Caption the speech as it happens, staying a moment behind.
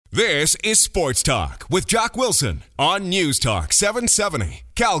This is Sports Talk with Jock Wilson on News Talk 770,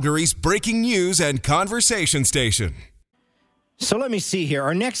 Calgary's breaking news and conversation station. So let me see here.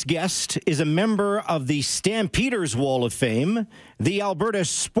 Our next guest is a member of the Stampeders Wall of Fame, the Alberta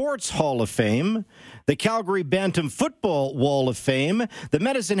Sports Hall of Fame, the Calgary Bantam Football Wall of Fame, the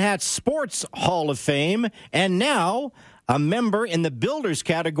Medicine Hat Sports Hall of Fame, and now a member in the Builders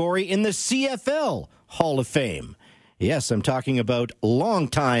category in the CFL Hall of Fame. Yes, I'm talking about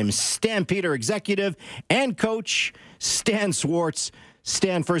longtime Stampeder executive and coach Stan Swartz.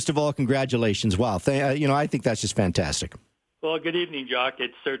 Stan, first of all, congratulations. Wow. I think that's just fantastic. Well, good evening, Jock.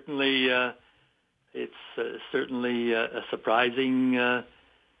 It's certainly a surprising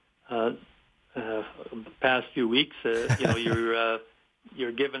past few weeks. You're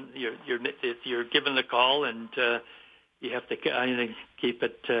given the call, and you have to keep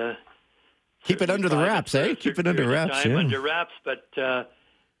it. Keep it under the wraps, eh? Keep it under wraps. Yeah. Under wraps, but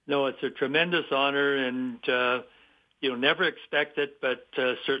no, it's a tremendous honor, and never expect it, but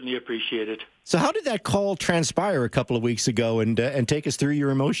certainly appreciate it. So, how did that call transpire a couple of weeks ago, and take us through your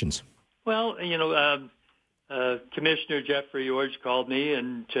emotions? Well, Commissioner Jeffrey Orge called me,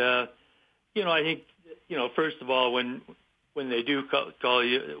 and I think first of all, when they do call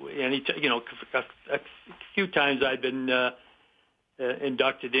you, a few times I've been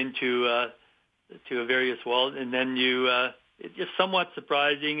inducted into a various walls, and then it's just somewhat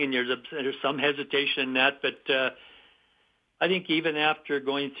surprising, and there's some hesitation in that, but I think even after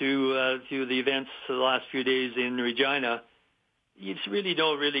going through the events the last few days in Regina, you just really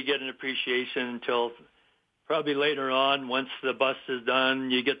don't get an appreciation until probably later on, once the bus is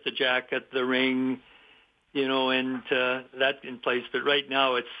done, you get the jacket, the ring, and that in place. But right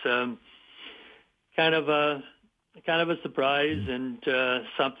now, it's kind of a surprise, and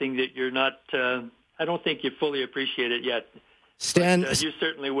something that you're not. I don't think you fully appreciate it yet. Stan, but, you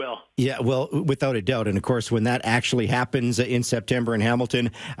certainly will. Yeah, well, without a doubt. And of course, when that actually happens in September in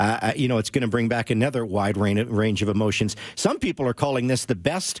Hamilton, it's going to bring back another wide range of emotions. Some people are calling this the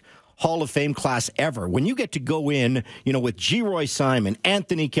best Hall of Fame class ever. When you get to go in, with Geroy Simon,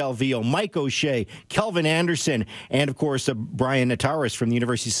 Anthony Calvillo, Mike O'Shea, Kelvin Anderson, and of course, Brian Nataris from the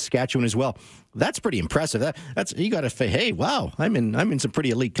University of Saskatchewan as well. That's pretty impressive. That's you got to say, hey, wow, I'm in some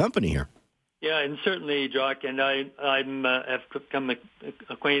pretty elite company here. Yeah, and certainly, Jock, and I have become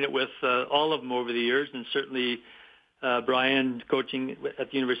acquainted with all of them over the years, and certainly Brian coaching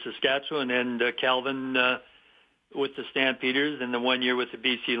at the University of Saskatchewan, and Calvin with the Stampeders, and the 1 year with the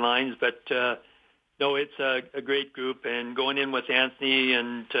BC Lions. But no, it's a great group, and going in with Anthony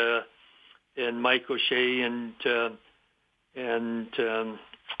and Mike O'Shea and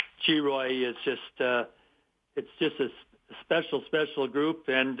Geroy is it's just a special group,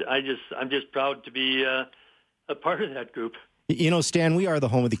 and I'm just proud to be a part of that group. Stan, we are the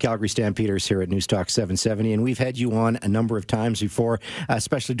home of the Calgary Stampeders here at News Talk 770, and we've had you on a number of times before,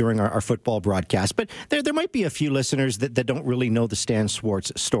 especially during our football broadcast. But there might be a few listeners that don't really know the Stan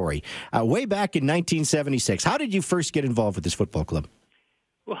Swartz story. Way back in 1976, how did you first get involved with this football club?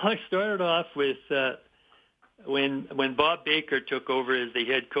 Well, I started off with when Bob Baker took over as the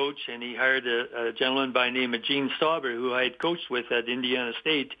head coach, and he hired a gentleman by the name of Gene Stauber, who I had coached with at Indiana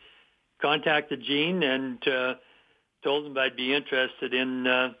State. Contacted Gene and told him I'd be interested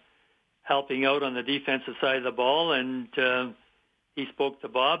in helping out on the defensive side of the ball, and he spoke to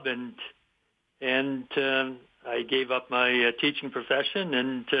Bob, and I gave up my teaching profession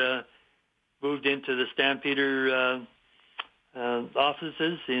and moved into the Stampeder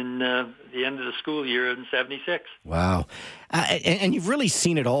offices in the end of the school year in 76. Wow. And you've really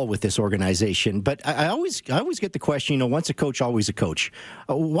seen it all with this organization. But I always get the question, once a coach, always a coach.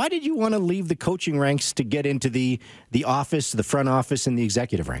 Why did you want to leave the coaching ranks to get into the office, the front office, and the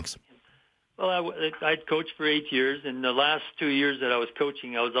executive ranks? Well, I'd coached for 8 years. And the last 2 years that I was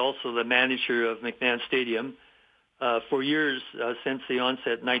coaching, I was also the manager of McMahon Stadium. For years, since the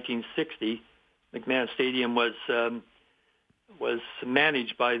onset in 1960, McMahon Stadium was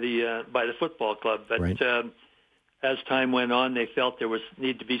managed by the football club, but right. As time went on, they felt there was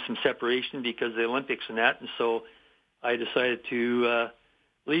need to be some separation because of the Olympics and that, and so I decided to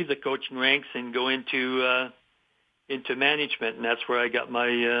leave the coaching ranks and go into management, and that's where I got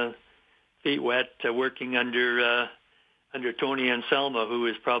my feet wet, working under Tony Anselmo, who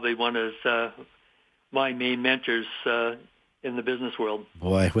is probably one of my main mentors in the business world.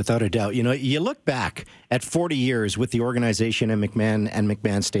 Boy, without a doubt. You look back at 40 years with the organization and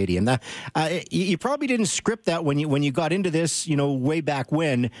McMahon Stadium. You probably didn't script that when you got into this, way back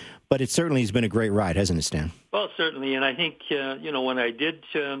when, but it certainly has been a great ride, hasn't it, Stan? Well, certainly, and I think, when I did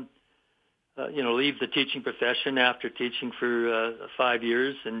leave the teaching profession after teaching for 5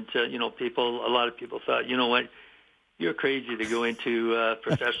 years. And, a lot of people thought, you know what, you're crazy to go into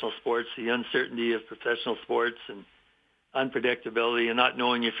professional sports, the uncertainty of professional sports and unpredictability and not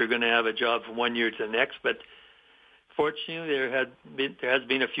knowing if you're going to have a job from one year to the next. But fortunately, there has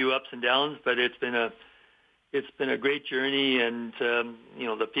been a few ups and downs, but it's been a great journey. And,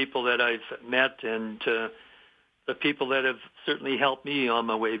 the people that I've met and the people that have certainly helped me on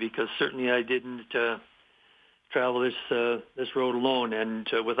my way, because certainly I didn't travel this road alone, and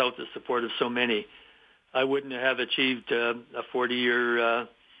without the support of so many, I wouldn't have achieved a 40-year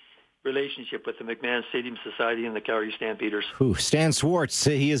relationship with the McMahon Stadium Society and the Calgary Stampeders. Stan Swartz,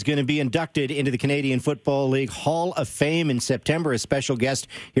 he is going to be inducted into the Canadian Football League Hall of Fame in September, a special guest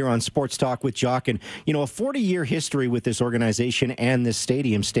here on Sports Talk with Jock. And, a 40-year history with this organization and this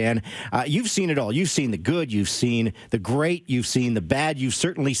stadium, Stan. You've seen it all. You've seen the good, you've seen the great, you've seen the bad, you've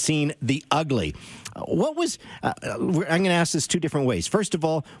certainly seen the ugly. What was, I'm going to ask this two different ways. First of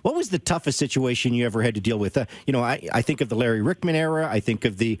all, what was the toughest situation you ever had to deal with? I think of the Larry Rickman era. I think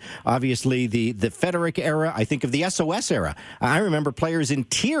of obviously the Federic era. I think of the SOS era. I remember players in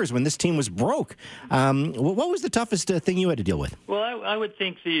tears when this team was broke. What was the toughest thing you had to deal with? Well, I would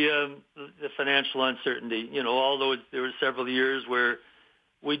think the financial uncertainty. Although there were several years where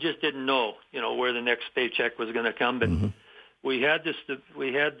we just didn't know, where the next paycheck was going to come, but we had the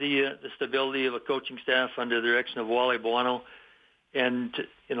stability of a coaching staff under the direction of Wally Buono, and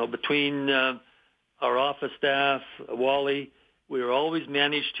between our office staff, Wally, we were always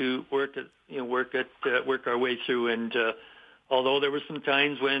managed to work our way through. And although there were some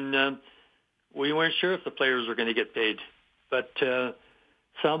times when we weren't sure if the players were going to get paid, but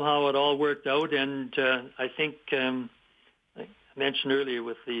somehow it all worked out. And I think I mentioned earlier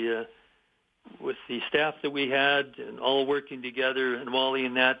with the staff that we had and all working together, and Wally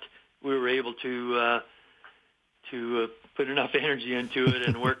and that, we were able to put enough energy into it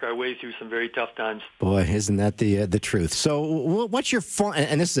and work our way through some very tough times. Boy, isn't that the truth? So what's your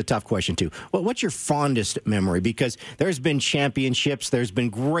and this is a tough question too, what's your fondest memory? Because there's been championships, there's been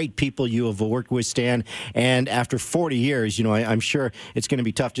great people you have worked with, Stan, and after 40 years, I'm sure it's going to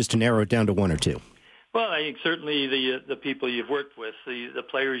be tough just to narrow it down to one or two. Well, I think certainly the people you've worked with, the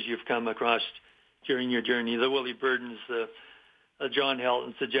players you've come across during your journey, the Willie Burdens, the John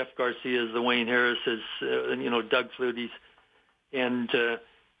Heltons, the Jeff Garcias, the Wayne Harrises, Doug Flutie's, and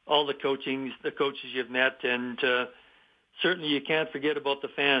all the coaches you've met, and certainly you can't forget about the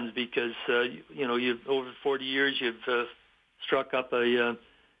fans, because you've over 40 years you've struck up a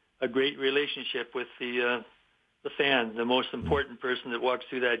great relationship with the fan, the most important person that walks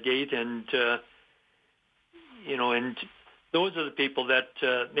through that gate, and and those are the people that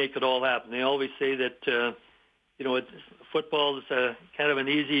make it all happen. They always say that football is kind of an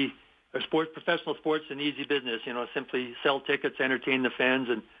easy, or professional sports, an easy business. Simply sell tickets, entertain the fans,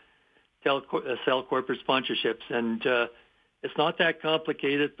 and sell corporate sponsorships. And it's not that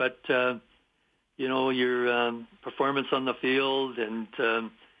complicated, but your performance on the field and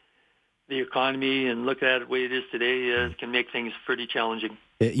the economy, and look at it the way it is today, can make things pretty challenging.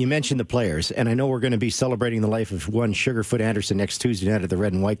 You mentioned the players, and I know we're going to be celebrating the life of one Sugarfoot Anderson next Tuesday night at the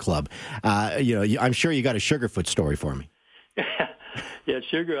Red and White Club. I'm sure you got a Sugarfoot story for me. Yeah,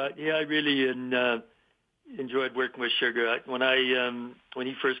 Sugar. I really enjoyed working with Sugar. When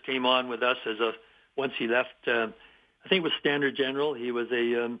he first came on with us once he left, I think it was Standard General. He was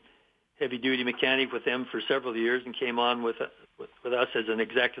a heavy duty mechanic with them for several years, and came on with us as an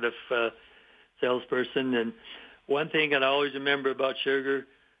executive salesperson. And one thing that I always remember about Sugar,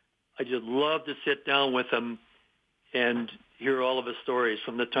 I just loved to sit down with him and hear all of his stories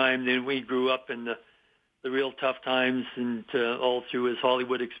from the time that we grew up in the real tough times, and all through his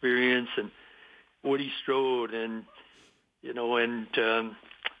Hollywood experience, and Woody Strode, and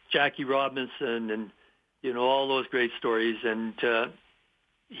Jackie Robinson, and all those great stories. And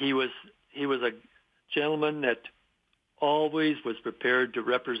he was a gentleman that always was prepared to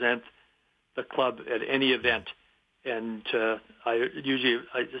represent the club at any event. And I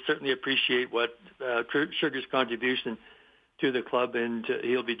certainly appreciate what Sugar's contribution to the club, and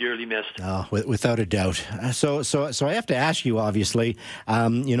he'll be dearly missed. Oh, without a doubt. So I have to ask you, obviously,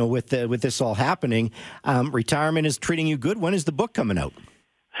 with this all happening, retirement is treating you good. When is the book coming out?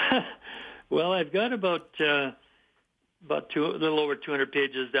 Well, I've got about a little over 200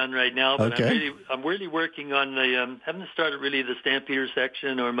 pages done right now, but okay. I'm really working on haven't started really the Stampeder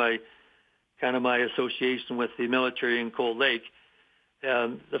section or my association with the military in Cold Lake.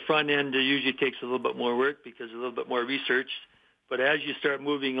 The front end usually takes a little bit more work because a little bit more research. But as you start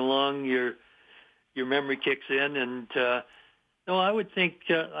moving along, your memory kicks in, and No, I would think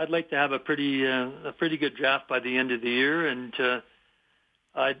I'd like to have a pretty good draft by the end of the year, and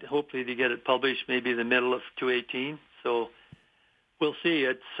I'd hopefully to get it published maybe the middle of 2018. So we'll see.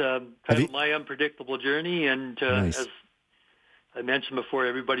 It's kind of my unpredictable journey, and Nice. as I mentioned before,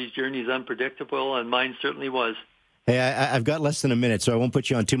 everybody's journey is unpredictable, and mine certainly was. Hey, I've got less than a minute, so I won't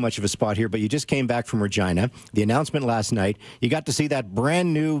put you on too much of a spot here, but you just came back from Regina. The announcement last night, you got to see that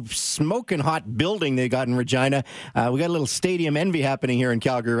brand new smoking hot building they got in Regina. We got a little stadium envy happening here in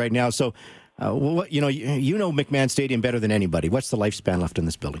Calgary right now. So, you know McMahon Stadium better than anybody. What's the lifespan left in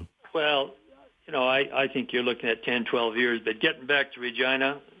this building? Well, I think you're looking at 10, 12 years. But getting back to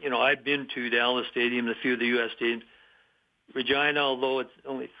Regina, I've been to the Alice Stadium, a few of the U.S. stadiums. Regina, although it's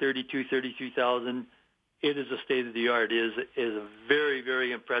only 33,000, it is a state-of-the-art. It is a very,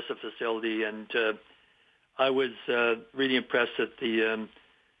 very impressive facility, and I was really impressed at the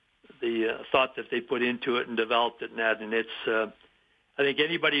thought that they put into it and developed it, and it's. I think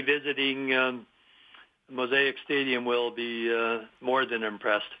anybody visiting Mosaic Stadium will be more than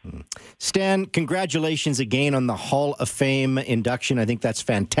impressed. Stan, congratulations again on the Hall of Fame induction. I think that's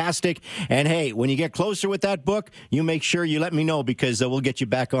fantastic. And hey, when you get closer with that book, you make sure you let me know, because we'll get you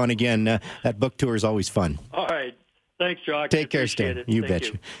back on again. That book tour is always fun. All right. Thanks, Jock. Take care, Stan. It. You Thank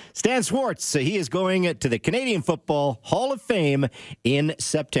betcha. Stan Swartz, he is going to the Canadian Football Hall of Fame in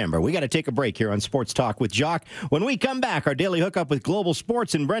September. We got to take a break here on Sports Talk with Jock. When we come back, our daily hookup with Global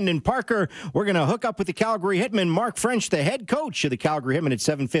Sports and Brendan Parker. We're going to hook up with the Calgary Hitmen, Mark French, the head coach of the Calgary Hitmen, at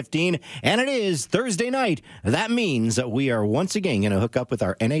 7:15. And it is Thursday night. That means that we are once again going to hook up with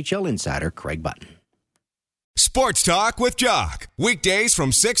our NHL insider, Craig Button. Sports Talk with Jock. Weekdays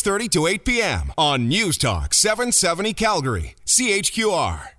from 6:30 to 8 p.m. on News Talk 770 Calgary, CHQR.